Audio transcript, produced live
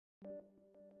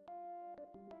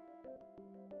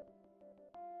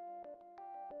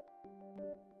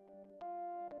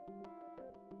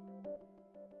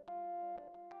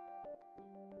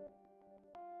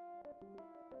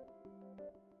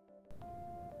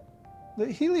The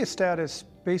heliostat is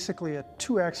basically a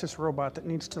two-axis robot that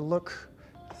needs to look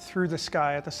through the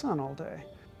sky at the sun all day.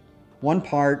 One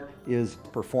part is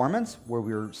performance, where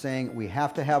we're saying we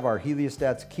have to have our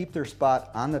heliostats keep their spot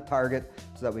on the target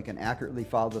so that we can accurately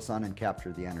follow the sun and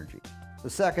capture the energy. The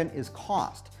second is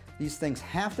cost. These things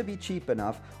have to be cheap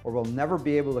enough or we'll never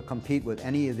be able to compete with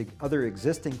any of the other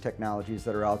existing technologies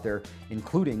that are out there,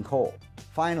 including coal.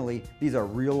 Finally, these are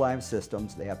real-life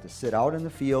systems. They have to sit out in the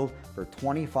field for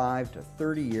 25 to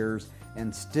 30 years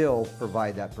and still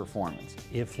provide that performance.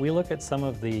 If we look at some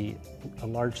of the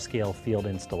large-scale field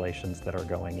installations that are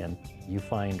going in, you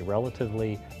find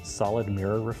relatively solid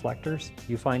mirror reflectors.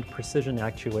 You find precision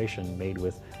actuation made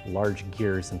with large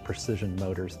gears and precision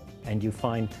motors. And you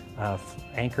find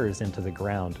anchors into the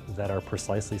ground that are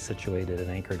precisely situated and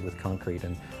anchored with concrete.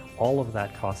 And all of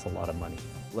that costs a lot of money.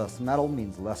 Less metal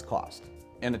means less cost.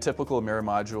 In a typical mirror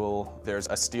module, there's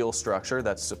a steel structure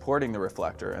that's supporting the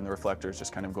reflector, and the reflector is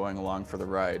just kind of going along for the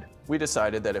ride. We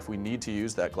decided that if we need to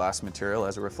use that glass material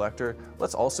as a reflector,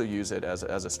 let's also use it as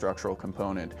a structural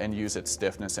component and use its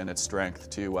stiffness and its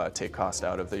strength to take cost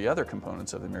out of the other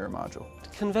components of the mirror module.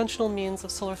 Conventional means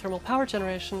of solar thermal power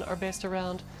generation are based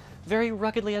around very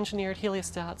ruggedly engineered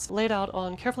heliostats laid out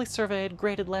on carefully surveyed,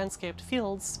 graded landscaped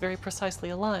fields, very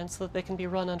precisely aligned so that they can be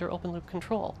run under open loop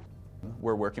control.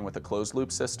 We're working with a closed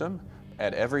loop system.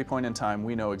 At every point in time,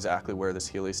 we know exactly where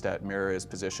this heliostat mirror is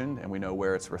positioned and we know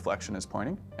where its reflection is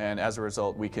pointing. And as a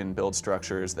result, we can build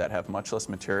structures that have much less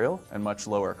material and much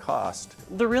lower cost.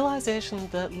 The realization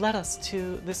that led us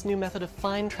to this new method of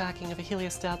fine tracking of a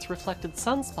heliostat's reflected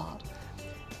sunspot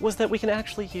was that we can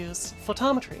actually use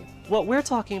photometry. What we're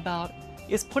talking about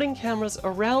is putting cameras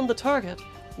around the target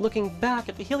looking back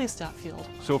at the heliostat field.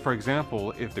 So for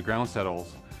example, if the ground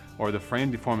settles or the frame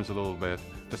deforms a little bit,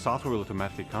 the software will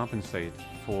automatically compensate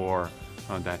for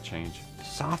that change.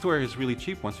 Software is really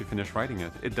cheap once you finish writing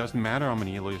it. It doesn't matter how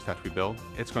many heliostats we build,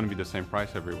 it's going to be the same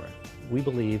price everywhere. We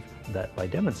believe that by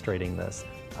demonstrating this,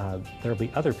 there will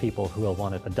be other people who will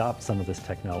want to adopt some of this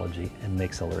technology and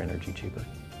make solar energy cheaper.